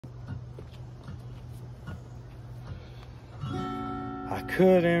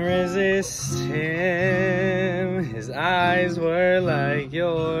Couldn't resist him. His eyes were like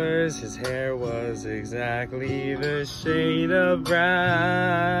yours. His hair was exactly the shade of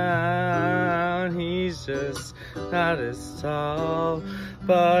brown. He's just not as tall,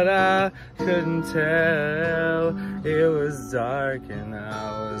 but I couldn't tell. It was dark and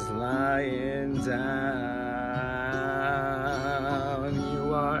I was lying down.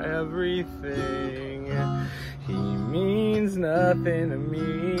 You are everything. He means nothing to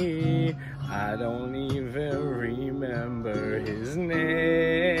me. I don't even remember his name.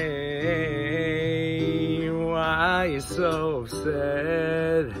 Why you so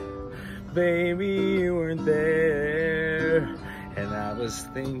upset? Baby, you weren't there. And I was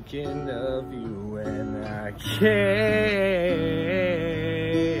thinking of you when I came.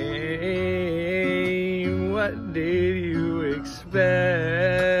 What did you expect?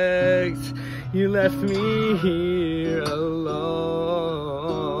 You left me here alone.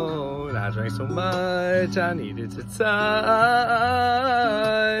 I drank so much, I needed to touch.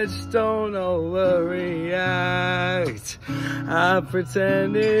 Don't overreact. I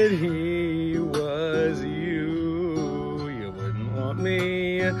pretended he was you. You wouldn't want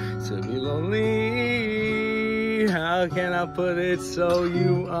me to be lonely. How can I put it so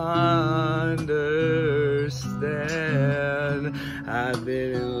you understand? I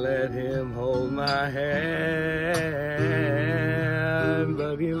didn't let him hold my hand,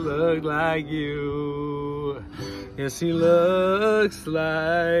 but he looked like you. Yes, he looks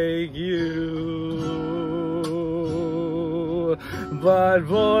like you. But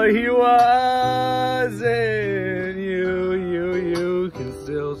boy, he wasn't you. You can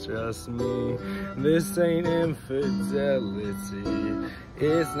still trust me. This ain't infidelity.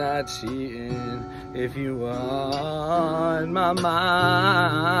 It's not cheating if you want my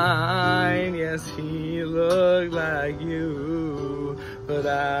mind. Yes, he looked like you, but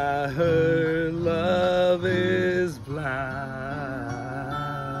I heard love